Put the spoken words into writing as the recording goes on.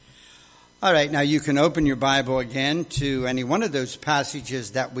All right, now you can open your Bible again to any one of those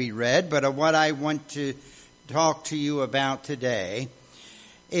passages that we read, but what I want to talk to you about today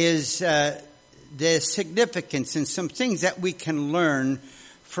is the significance and some things that we can learn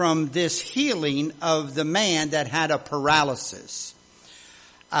from this healing of the man that had a paralysis.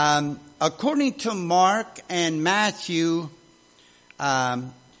 According to Mark and Matthew,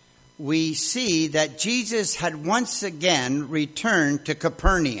 we see that Jesus had once again returned to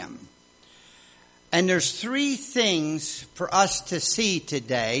Capernaum. And there's three things for us to see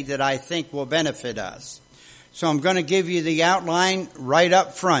today that I think will benefit us. So I'm going to give you the outline right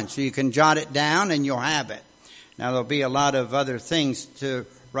up front so you can jot it down and you'll have it. Now there'll be a lot of other things to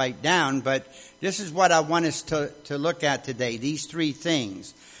write down, but this is what I want us to look at today, these three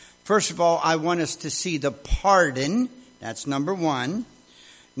things. First of all, I want us to see the pardon. That's number one.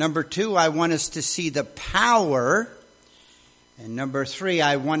 Number two, I want us to see the power. And number three,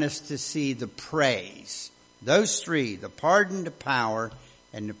 I want us to see the praise. Those three, the pardon, the power,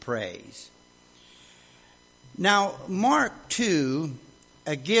 and the praise. Now, Mark 2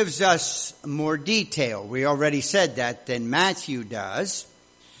 gives us more detail. We already said that than Matthew does.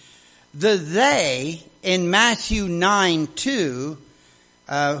 The they in Matthew 9:2,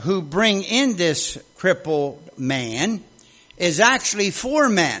 who bring in this crippled man, is actually four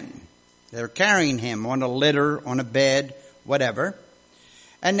men. They're carrying him on a litter, on a bed, whatever.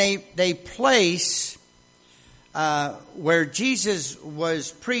 And they place where Jesus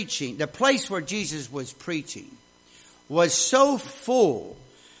was preaching, the place where Jesus was preaching was so full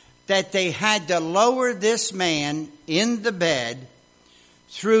that they had to lower this man in the bed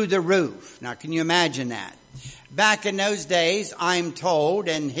through the roof. Now, can you imagine that? Back in those days, I'm told,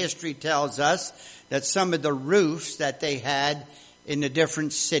 and history tells us, that some of the roofs that they had in the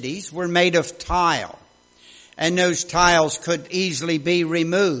different cities were made of tile. And those tiles could easily be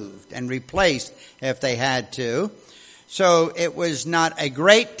removed and replaced if they had to. So it was not a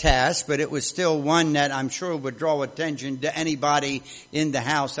great task, but it was still one that I'm sure would draw attention to anybody in the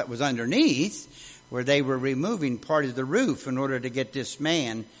house that was underneath, where they were removing part of the roof in order to get this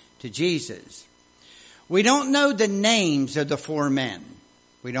man to Jesus. We don't know the names of the four men.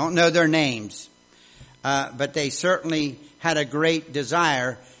 We don't know their names. But they certainly had a great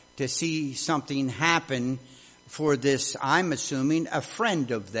desire to see something happen for this, I'm assuming, a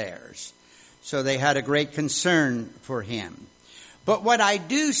friend of theirs. So they had a great concern for him. But what I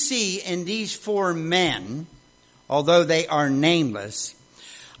do see in these four men, although they are nameless,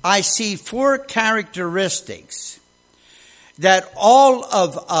 I see four characteristics that all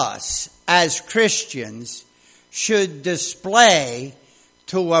of us as Christians should display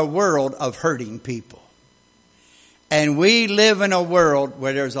to a world of hurting people. And we live in a world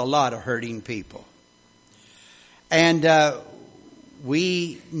where there's a lot of hurting people. And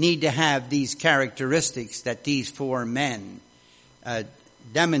we need to have these characteristics that these four men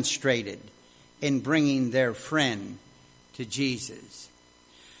demonstrated in bringing their friend to Jesus.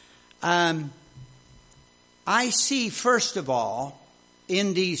 I see, first of all,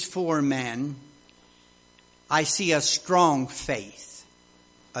 in these four men, I see a strong faith.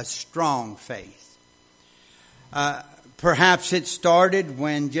 A strong faith. Perhaps it started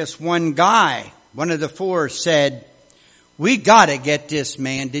when just one guy, one of the four, said, "We got to get this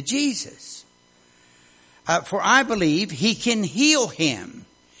man to Jesus. For I believe he can heal him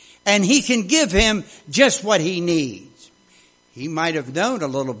and he can give him just what he needs." He might have known a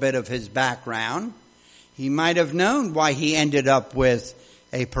little bit of his background. He might have known why he ended up with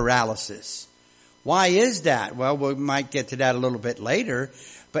a paralysis. Why is that? Well, we might get to that a little bit later.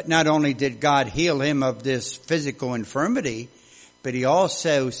 But not only did God heal him of this physical infirmity, but he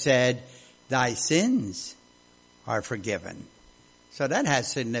also said, "Thy sins are forgiven." So that has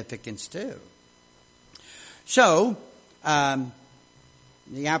significance too. So,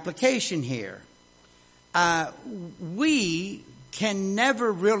 the application here. We can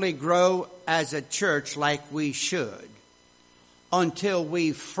never really grow as a church like we should until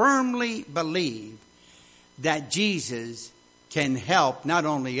we firmly believe that Jesus can help not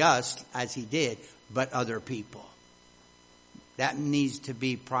only us, as he did, but other people. That needs to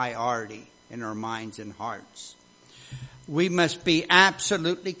be priority in our minds and hearts. We must be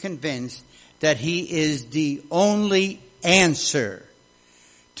absolutely convinced that he is the only answer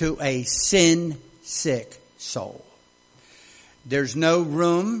to a sin-sick soul. There's no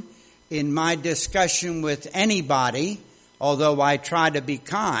room in my discussion with anybody, although I try to be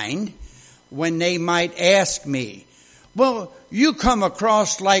kind, when they might ask me, "Well, you come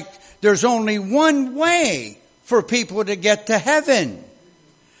across like there's only one way for people to get to heaven."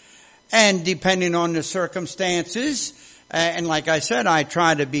 And depending on the circumstances, and like I said, I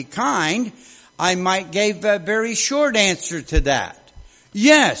try to be kind, I might give a very short answer to that.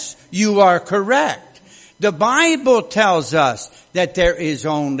 Yes, you are correct. The Bible tells us that there is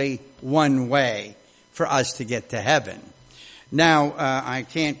only one way for us to get to heaven. Now, I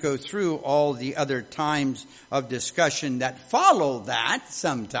can't go through all the other times of discussion that follow that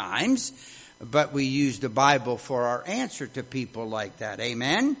sometimes, but we use the Bible for our answer to people like that.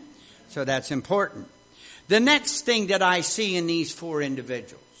 Amen? So that's important. The next thing that I see in these four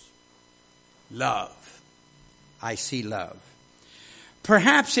individuals, love. I see love.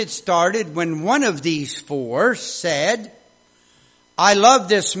 Perhaps it started when one of these four said, I love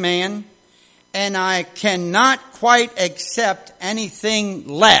this man, and I cannot quite accept anything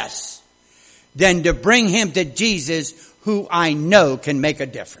less than to bring him to Jesus, who I know can make a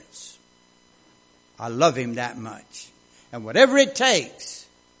difference. I love him that much. And whatever it takes,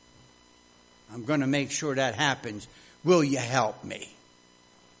 I'm going to make sure that happens. Will you help me?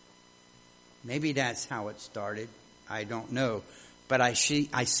 Maybe that's how it started. I don't know. But I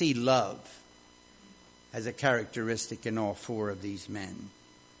see love as a characteristic in all four of these men.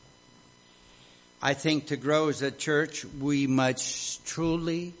 I think to grow as a church, we must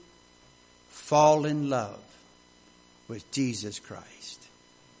truly fall in love with Jesus Christ.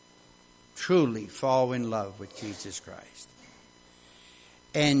 Truly fall in love with Jesus Christ.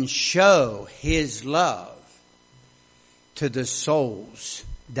 And show His love to the souls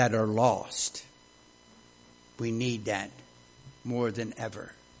that are lost. We need that more than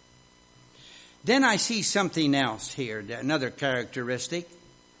ever. Then I see something else here, another characteristic.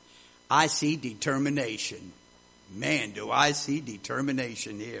 I see determination. Man, do I see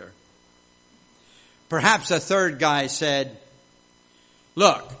determination here. Perhaps a third guy said,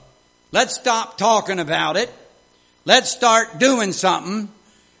 look, let's stop talking about it. Let's start doing something.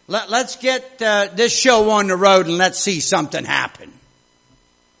 Let's get this show on the road and let's see something happen.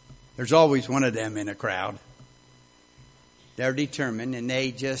 There's always one of them in a crowd. They're determined, and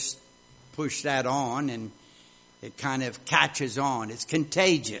they just push that on, and it kind of catches on. It's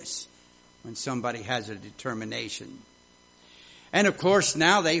contagious when somebody has a determination. And of course,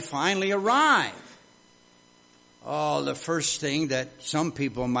 now they finally arrive. Oh, the first thing that some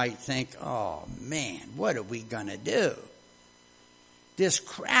people might think, oh man, what are we going to do? This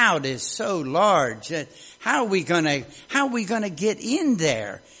crowd is so large. How are we going to get in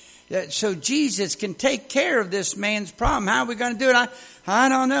there? So Jesus can take care of this man's problem. How are we going to do it? I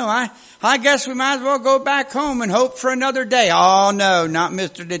don't know. I guess we might as well go back home and hope for another day. Oh no, not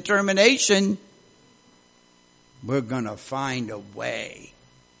Mr. Determination. We're going to find a way.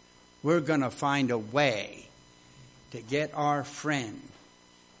 We're going to find a way to get our friend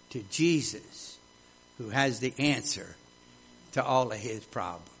to Jesus, who has the answer to all of his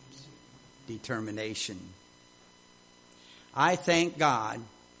problems. Determination. I thank God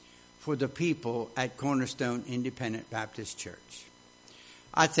for the people at Cornerstone Independent Baptist Church.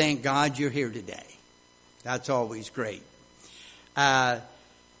 I thank God you're here today. That's always great. And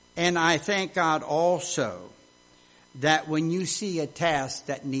I thank God also that when you see a task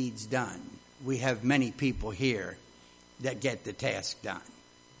that needs done, we have many people here that get the task done.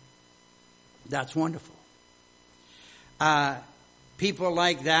 That's wonderful. People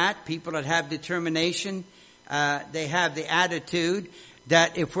like that, people that have determination, they have the attitude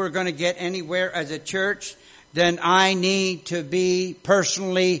that if we're going to get anywhere as a church, then I need to be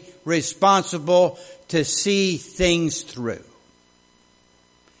personally responsible to see things through.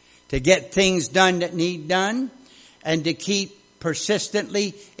 To get things done that need done, and to keep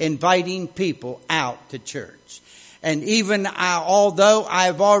persistently inviting people out to church. And even although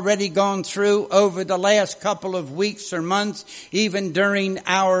I've already gone through over the last couple of weeks or months, even during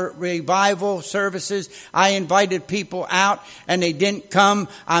our revival services, I invited people out and they didn't come.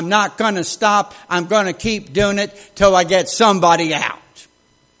 I'm not going to stop. I'm going to keep doing it till I get somebody out.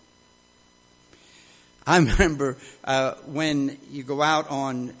 I remember when you go out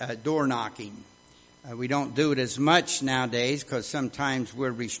on door knocking. We don't do it as much nowadays because sometimes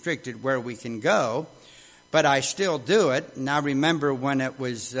we're restricted where we can go. But I still do it. And I remember when it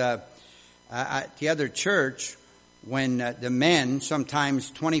was at the other church, when the men,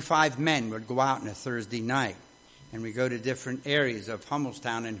 sometimes 25 men would go out on a Thursday night. And we go to different areas of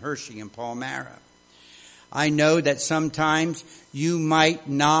Hummelstown and Hershey and Palmyra. I know that sometimes you might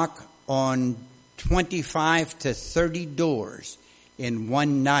knock on 25 to 30 doors in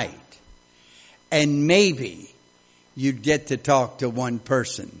one night. And maybe you'd get to talk to one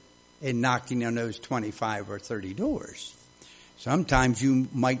person in knocking on those 25 or 30 doors. Sometimes you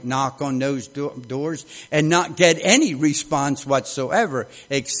might knock on those doors and not get any response whatsoever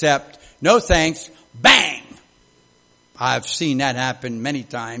except, no thanks, bang! I've seen that happen many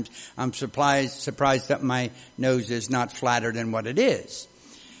times. I'm surprised that my nose is not flatter than what it is.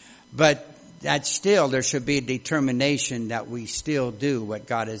 But that still, there should be a determination that we still do what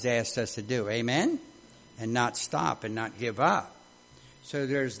God has asked us to do. Amen? And not stop and not give up. So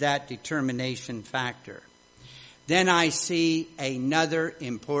there's that determination factor. Then I see another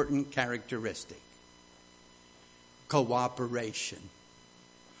important characteristic. Cooperation.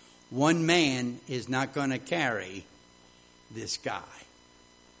 One man is not going to carry this guy.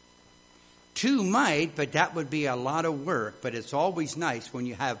 Two might, but that would be a lot of work. But it's always nice when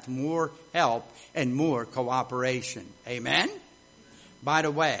you have more help and more cooperation. Amen? By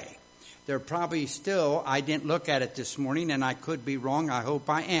the way, there probably still, I didn't look at it this morning and I could be wrong. I hope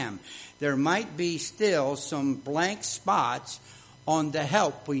I am. There might be still some blank spots on the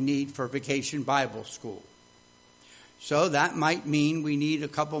help we need for Vacation Bible School. So that might mean we need a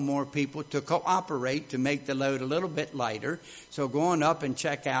couple more people to cooperate to make the load a little bit lighter. So go on up and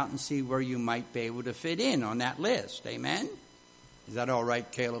check out and see where you might be able to fit in on that list. Amen? Is that all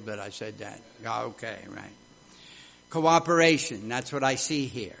right, Caleb, that I said that? Okay, right. Cooperation, that's what I see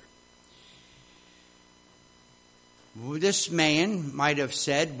here. This man might have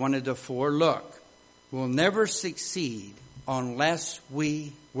said, one of the four, look, we'll never succeed unless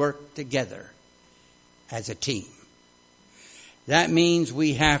we work together as a team. That means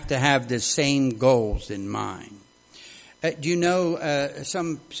we have to have the same goals in mind. Do you know,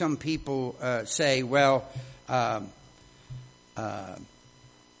 some people say, well,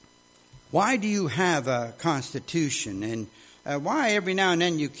 why do you have a constitution? And why every now and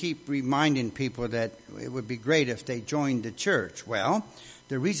then you keep reminding people that it would be great if they joined the church? Well,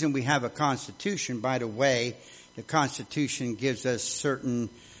 the reason we have a constitution, by the way, the Constitution gives us certain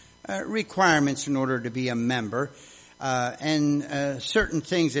requirements in order to be a member. And certain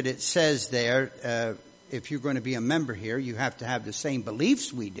things that it says there, if you're going to be a member here, you have to have the same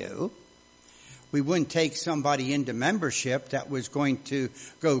beliefs we do. We wouldn't take somebody into membership that was going to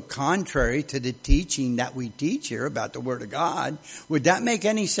go contrary to the teaching that we teach here about the Word of God. Would that make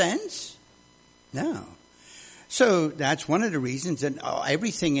any sense? No. So that's one of the reasons that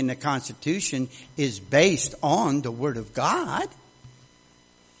everything in the Constitution is based on the Word of God.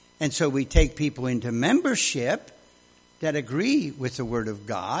 And so we take people into membership that agree with the Word of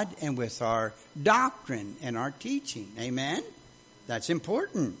God and with our doctrine and our teaching. Amen? That's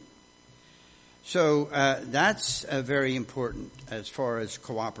important. So that's very important as far as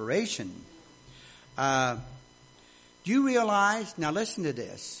cooperation. Do you realize, now listen to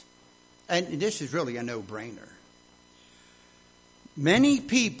this, and this is really a no-brainer. Many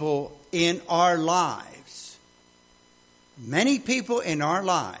people in our lives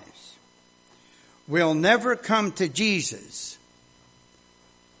will never come to Jesus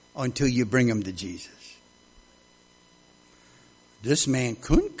until you bring them to Jesus. This man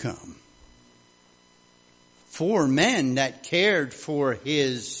couldn't come. 4 men that cared for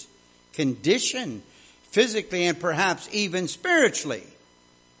his condition, physically and perhaps even spiritually,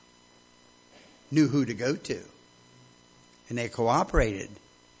 knew who to go to. And they cooperated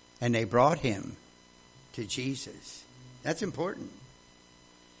and they brought him to Jesus. That's important.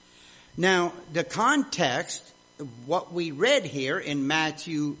 Now, the context, what we read here in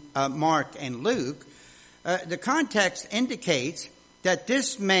Matthew, Mark, and Luke, the context indicates that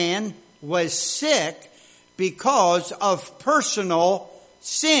this man was sick because of personal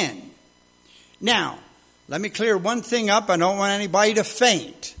sin. Now, let me clear one thing up. I don't want anybody to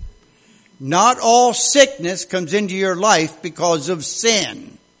faint. Not all sickness comes into your life because of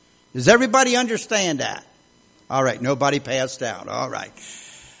sin. Does everybody understand that? All right, nobody passed out. All right.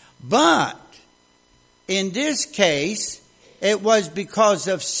 But in this case, it was because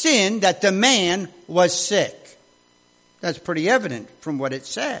of sin that the man was sick. That's pretty evident from what it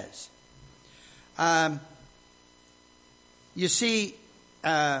says. You see,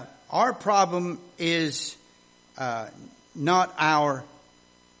 our problem is not our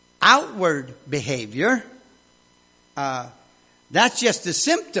outward behavior. That's just the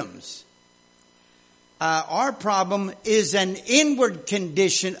symptoms. Our problem is an inward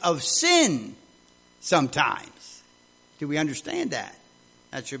condition of sin sometimes. Do we understand that?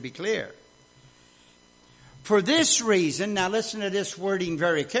 That should be clear. For this reason, now listen to this wording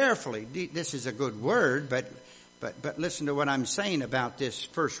very carefully. This is a good word, but listen to what I'm saying about this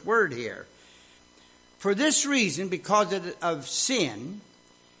first word here. For this reason, because of sin,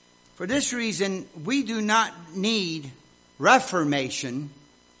 for this reason, we do not need reformation.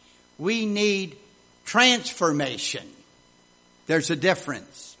 We need transformation. There's a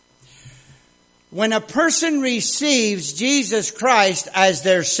difference. When a person receives Jesus Christ as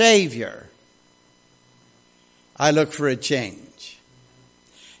their Savior, I look for a change.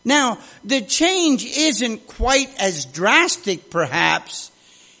 Now, the change isn't quite as drastic, perhaps,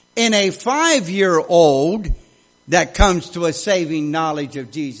 in a 5-year-old that comes to a saving knowledge of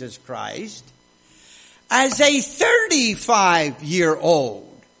Jesus Christ as a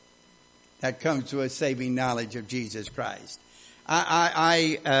 35-year-old that comes to a saving knowledge of Jesus Christ.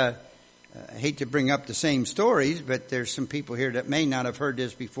 I hate to bring up the same stories, but there's some people here that may not have heard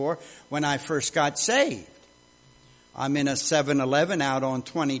this before. When I first got saved, I'm in a 7-Eleven out on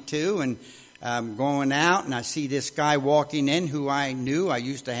 22, and I'm going out, and I see this guy walking in who I knew. I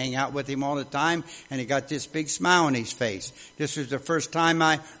used to hang out with him all the time, and he got this big smile on his face. This was the first time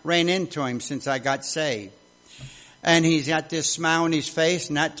I ran into him since I got saved. And he's got this smile on his face,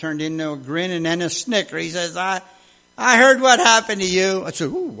 and that turned into a grin and then a snicker. He says, I heard what happened to you. I said,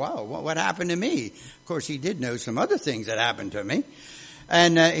 ooh, wow, what happened to me? Of course, he did know some other things that happened to me.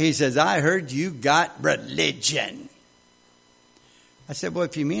 And he says, I heard you got religion. I said, well,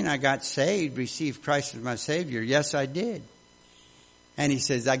 if you mean I got saved, received Christ as my Savior, yes, I did. And he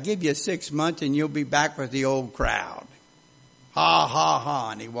says, I give you 6 months and you'll be back with the old crowd. Ha, ha, ha.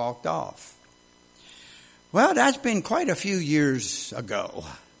 And he walked off. Well, that's been quite a few years ago.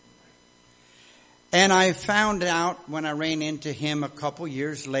 And I found out when I ran into him a couple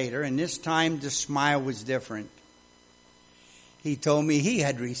years later, and this time the smile was different. He told me he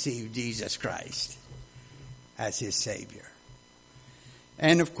had received Jesus Christ as his Savior.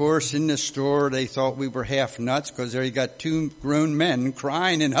 And of course, in the store, they thought we were half nuts because there you got 2 grown men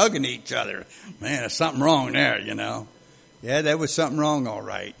crying and hugging each other. Man, there's something wrong there, you know. Yeah, there was something wrong, all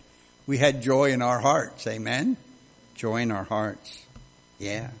right. We had joy in our hearts, amen? Joy in our hearts.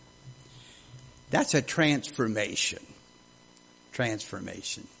 Yeah. That's a transformation.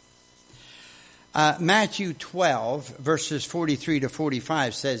 Transformation. Matthew 12, verses 43 to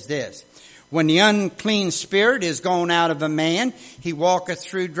 45 says this. When the unclean spirit is gone out of a man, he walketh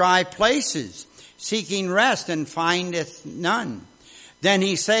through dry places, seeking rest, and findeth none. Then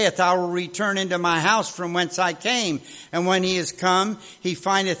he saith, I will return into my house from whence I came. And when he is come, he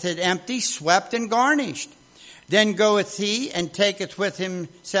findeth it empty, swept, and garnished. Then goeth he, and taketh with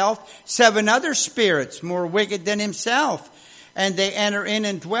himself 7 other spirits, more wicked than himself. And they enter in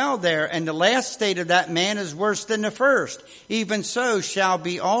and dwell there. And the last state of that man is worse than the first. Even so shall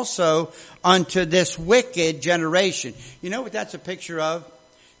be also unto this wicked generation. You know what that's a picture of?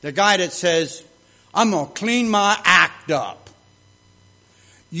 The guy that says, I'm going to clean my act up.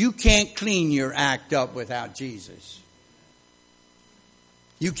 You can't clean your act up without Jesus.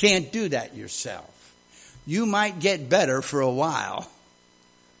 You can't do that yourself. You might get better for a while,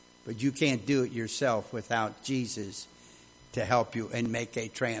 but you can't do it yourself without Jesus to help you and make a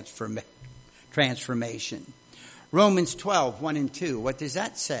transformation. Romans 12, 1 and 2. What does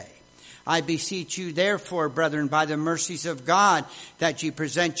that say? I beseech you, therefore, brethren, by the mercies of God, that ye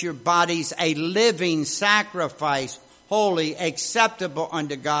present your bodies a living sacrifice, holy, acceptable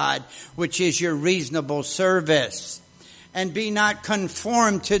unto God, which is your reasonable service. And be not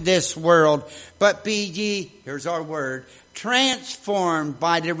conformed to this world, but be ye, here's our word, transformed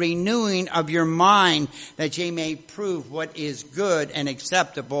by the renewing of your mind, that ye may prove what is good and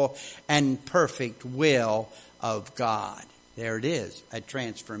acceptable and perfect will of God. There it is, a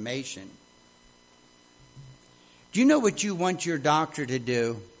transformation. Do you know what you want your doctor to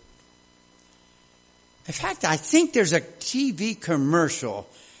do? In fact, I think there's a TV commercial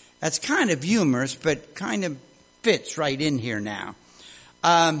that's kind of humorous, but kind of fits right in here now.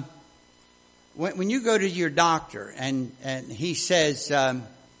 When you go to your doctor and he says,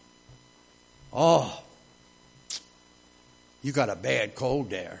 oh, you got a bad cold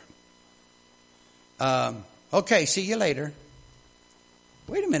there. Okay, see you later.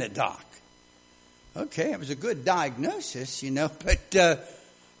 Wait a minute, doc. Okay, it was a good diagnosis, you know, but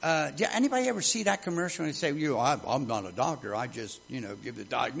anybody ever see that commercial and say, I'm not a doctor, I just, give the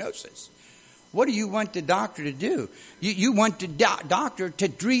diagnosis. What do you want the doctor to do? You want the doctor to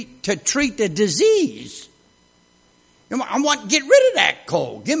treat the disease. I want to get rid of that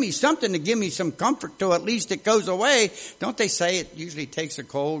cold. Give me something to give me some comfort till at least it goes away. Don't they say it usually takes a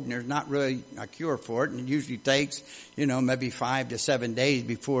cold and there's not really a cure for it, and it usually takes, maybe 5 to 7 days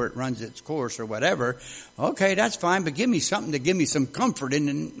before it runs its course or whatever. Okay, that's fine, but give me something to give me some comfort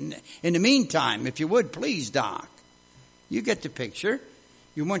in the meantime, if you would, please, doc. You get the picture.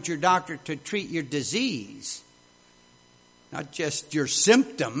 You want your doctor to treat your disease, not just your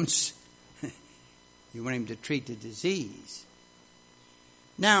symptoms. You want him to treat the disease.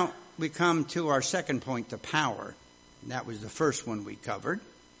 Now, we come to our second point, the power. That was the first one we covered.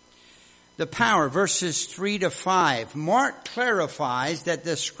 The power, verses 3 to 5. Mark clarifies that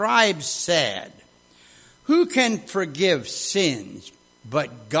the scribes said, Who can forgive sins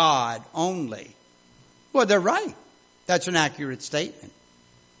but God only? Well, they're right. That's an accurate statement.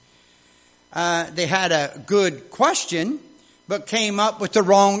 They had a good question, but came up with the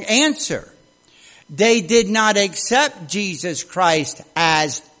wrong answer. They did not accept Jesus Christ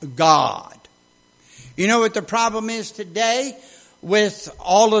as God. You know what the problem is today with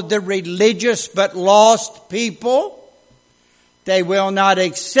all of the religious but lost people? They will not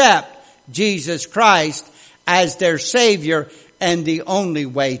accept Jesus Christ as their Savior and the only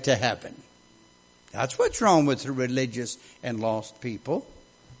way to heaven. That's what's wrong with the religious and lost people.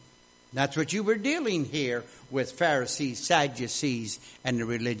 That's what you were dealing here with Pharisees, Sadducees, and the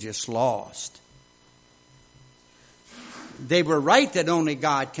religious lost. They were right that only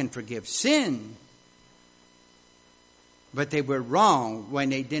God can forgive sin. But they were wrong when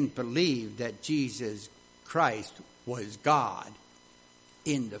they didn't believe that Jesus Christ was God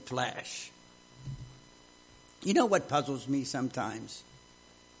in the flesh. You know what puzzles me sometimes?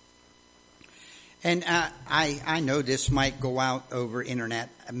 And I know this might go out over internet,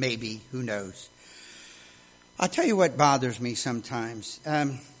 maybe, who knows. I'll tell you what bothers me sometimes.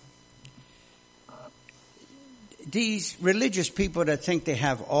 These religious people that think they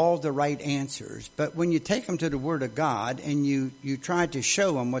have all the right answers, but when you take them to the Word of God and you try to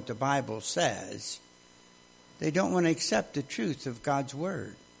show them what the Bible says, they don't want to accept the truth of God's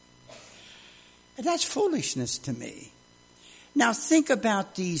Word. And that's foolishness to me. Now think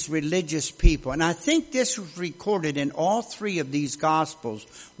about these religious people, and I think this was recorded in all three of these Gospels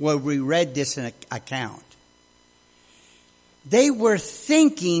where we read this account. They were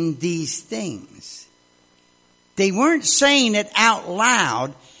thinking these things. They weren't saying it out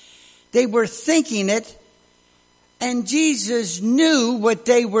loud. They were thinking it, and Jesus knew what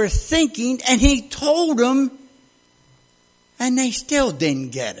they were thinking, and He told them, and they still didn't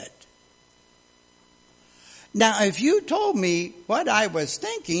get it. Now, if you told me what I was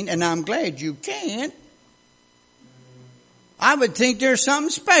thinking, and I'm glad you can't, I would think there's something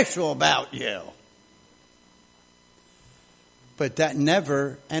special about you. But that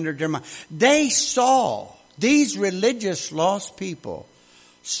never entered their mind. They saw, these religious lost people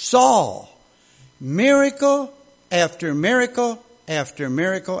saw miracle after miracle after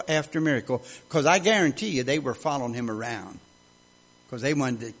miracle after miracle. Because I guarantee you they were following Him around. Because they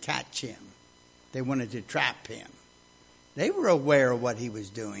wanted to catch Him. They wanted to trap Him. They were aware of what He was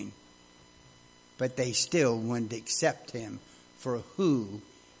doing. But they still wanted to accept Him for who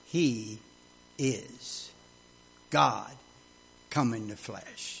He is. God come in the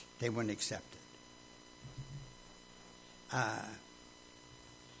flesh. They wouldn't accept it.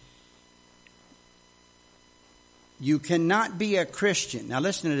 You cannot be a Christian. Now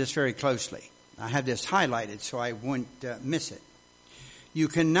listen to this very closely. I have this highlighted so I won't miss it. You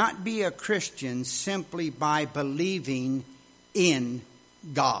cannot be a Christian simply by believing in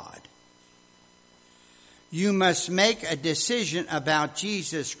God. You must make a decision about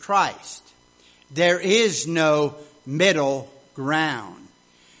Jesus Christ. There is no middle ground.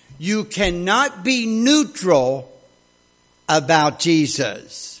 You cannot be neutral about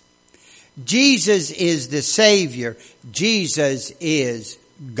Jesus. Jesus is the Savior. Jesus is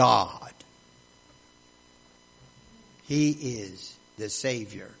God. He is the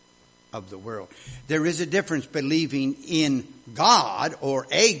Savior of the world. There is a difference believing in God or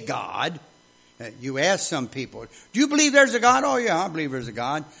a God. You ask some people, do you believe there's a God? Oh yeah, I believe there's a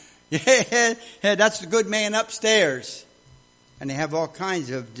God. Yeah, that's the good man upstairs. And they have all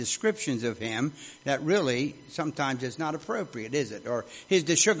kinds of descriptions of Him that really sometimes is not appropriate, is it? Or he's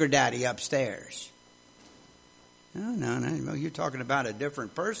the sugar daddy upstairs. No. You're talking about a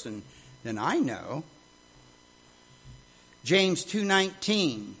different person than I know. James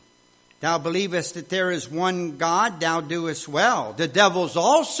 2:19, thou believest that there is one God, thou doest well. The devils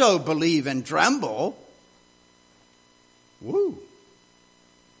also believe and tremble. Woo.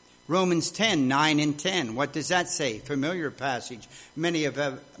 Romans 10:9 and 10. What does that say? Familiar passage. Many of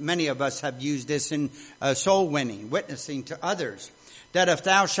us have used this in soul winning, witnessing to others. That if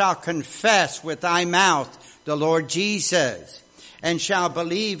thou shalt confess with thy mouth the Lord Jesus, and shall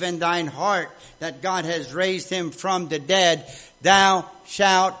believe in thine heart that God has raised Him from the dead, thou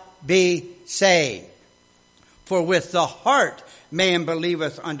shalt be saved. For with the heart man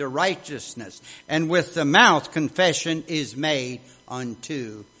believeth unto righteousness, and with the mouth confession is made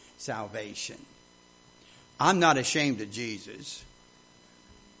unto salvation. I'm not ashamed of Jesus.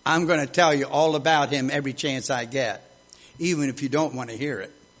 I'm going to tell you all about Him every chance I get, even if you don't want to hear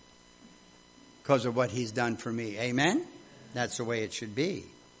it, because of what He's done for me. Amen? That's the way it should be.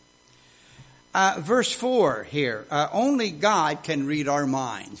 Verse 4 here. Only God can read our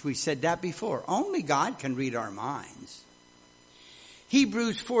minds. We said that before. Only God can read our minds.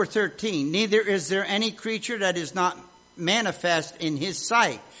 Hebrews 4:13. Neither is there any creature that is not manifest in his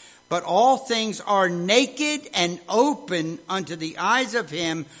sight, but all things are naked and open unto the eyes of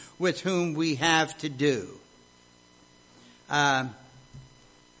him with whom we have to do.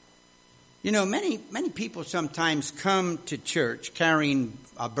 Many people sometimes come to church carrying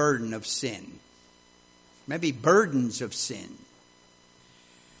a burden of sin. Maybe burdens of sin.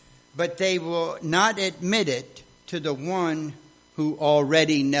 But they will not admit it to the one who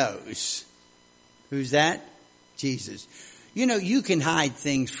already knows. Who's that? Jesus. You can hide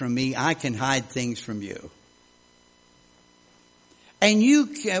things from me. I can hide things from you. And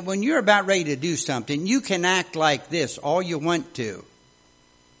when you're about ready to do something, you can act like this all you want to.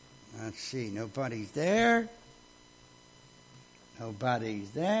 Let's see. Nobody's there.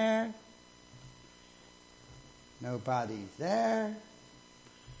 Nobody's there. Nobody's there.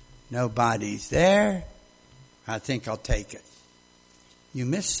 Nobody's there. I think I'll take it. You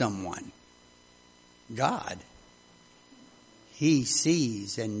missed someone. God. He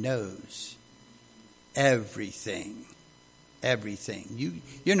sees and knows everything. Everything.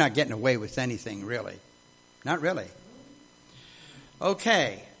 You're not getting away with anything, really. Not really.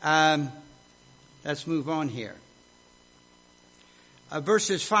 Okay. Let's move on here.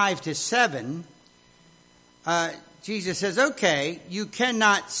 Verses 5 to 7, Jesus says, okay, you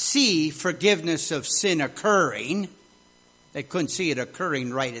cannot see forgiveness of sin occurring. They couldn't see it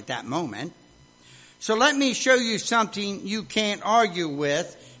occurring right at that moment. So let me show you something you can't argue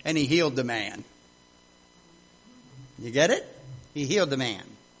with. And he healed the man. You get it? He healed the man.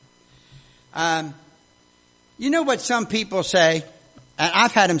 You know what some people say? And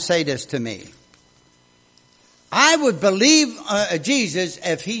I've had them say this to me. I would believe Jesus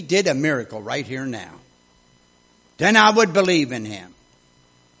if he did a miracle right here and now. Then I would believe in him.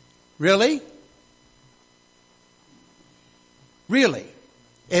 Really? Really?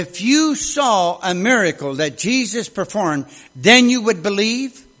 If you saw a miracle that Jesus performed, then you would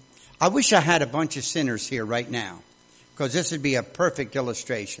believe? I wish I had a bunch of sinners here right now, because this would be a perfect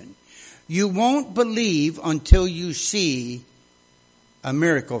illustration. You won't believe until you see a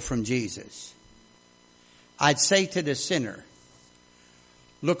miracle from Jesus. I'd say to the sinner,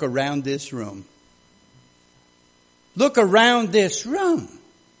 look around this room. Look around this room.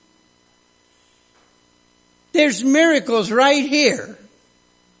 There's miracles right here.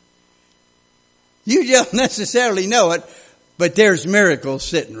 You don't necessarily know it, but there's miracles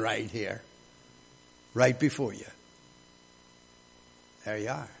sitting right here, right before you. There you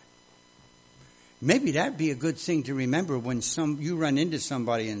are. Maybe that'd be a good thing to remember when you run into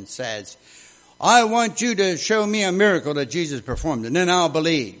somebody and says, I want you to show me a miracle that Jesus performed, and then I'll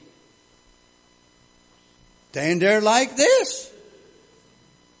believe. Stand there like this.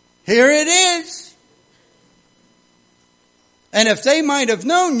 Here it is. And if they might have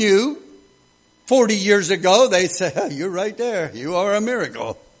known you 40 years ago, they'd say, oh, you're right there. You are a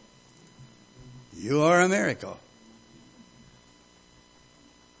miracle. You are a miracle.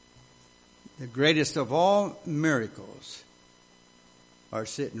 The greatest of all miracles are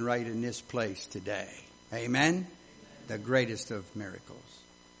sitting right in this place today. Amen? The greatest of miracles.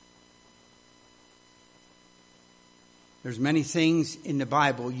 There's many things in the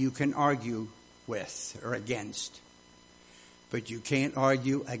Bible you can argue with or against. But you can't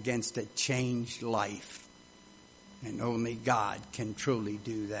argue against a changed life. And only God can truly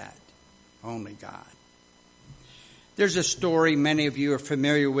do that. Only God. There's a story, many of you are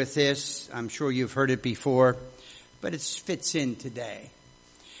familiar with this. I'm sure you've heard it before. But it fits in today.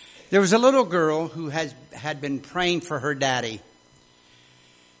 There was a little girl who had been praying for her daddy.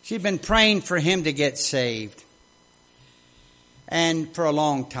 She'd been praying for him to get saved. And for a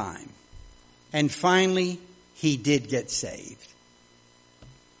long time. And finally, he did get saved.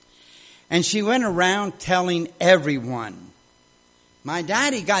 And she went around telling everyone, my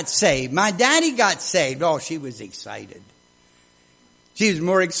daddy got saved. My daddy got saved. Oh, she was excited. She was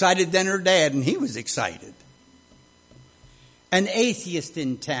more excited than her dad, and he was excited. An atheist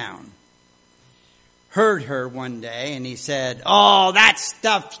in town heard her one day, and he said, oh, that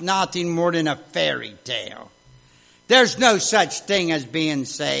stuff's nothing more than a fairy tale. There's no such thing as being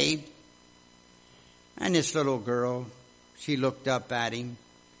saved. And this little girl, she looked up at him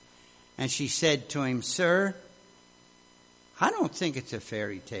and she said to him, sir, I don't think it's a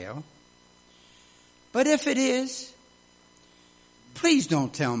fairy tale. But if it is, please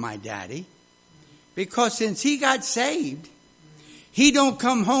don't tell my daddy. Because since he got saved, he don't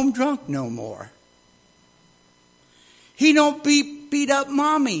come home drunk no more. He don't beat up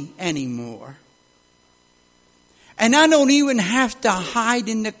mommy anymore. And I don't even have to hide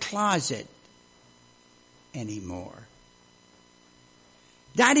in the closet anymore.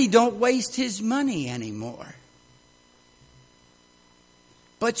 Daddy don't waste his money anymore.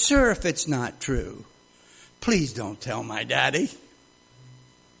 But sir, if it's not true, please don't tell my daddy.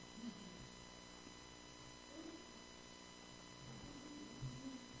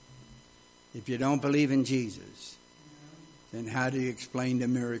 If you don't believe in Jesus, then how do you explain the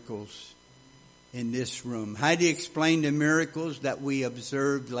miracles in this room? How do you explain the miracles that we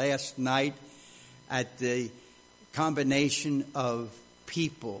observed last night at the combination of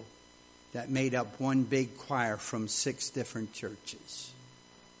people that made up one big choir from 6 different churches?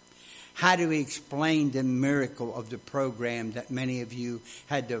 How do we explain the miracle of the program that many of you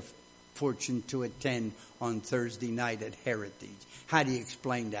had the fortune to attend on Thursday night at Heritage? How do you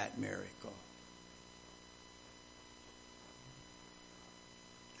explain that miracle?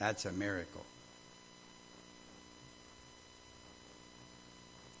 That's a miracle.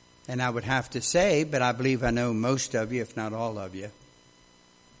 And I would have to say, but I believe I know most of you, if not all of you,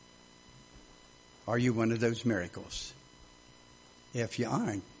 are you one of those miracles? If you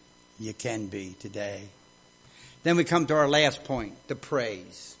aren't, you can be today. Then we come to our last point, the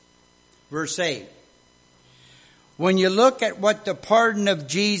praise. Verse 8. When you look at what the pardon of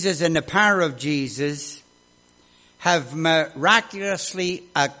Jesus and the power of Jesus have miraculously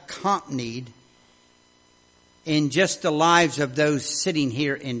accompanied in just the lives of those sitting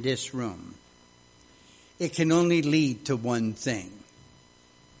here in this room, it can only lead to one thing.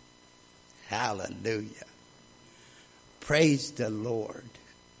 Hallelujah. Praise the Lord.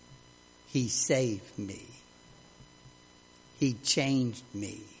 He saved me. He changed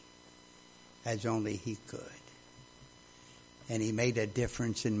me as only He could. And He made a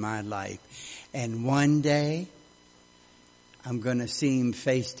difference in my life. And one day, I'm going to see Him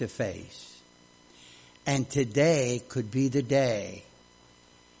face to face. And today could be the day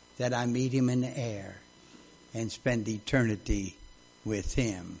that I meet Him in the air and spend eternity with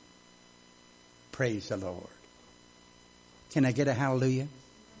Him. Praise the Lord. Can I get a hallelujah?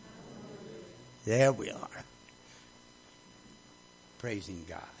 There we are. Praising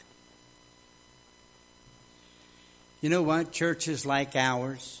God. You know what? Churches like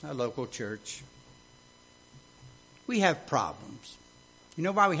ours, a local church, we have problems. You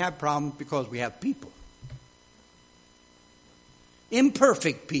know why we have problems? Because we have people.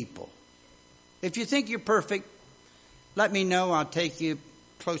 Imperfect people. If you think you're perfect, let me know. I'll take you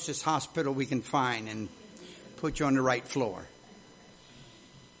closest hospital we can find and put you on the right floor.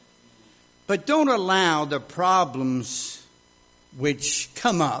 But don't allow the problems which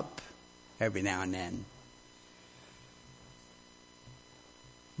come up every now and then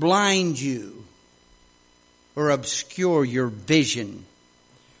blind you or obscure your vision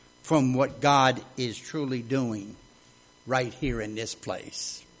from what God is truly doing right here in this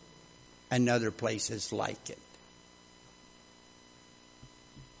place and other places like it.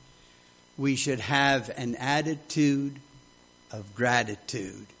 We should have an attitude of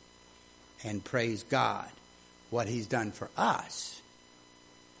gratitude and praise God what He's done for us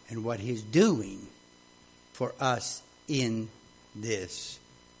and what He's doing for us in this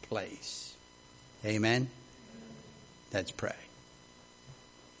place. Amen. Let's pray.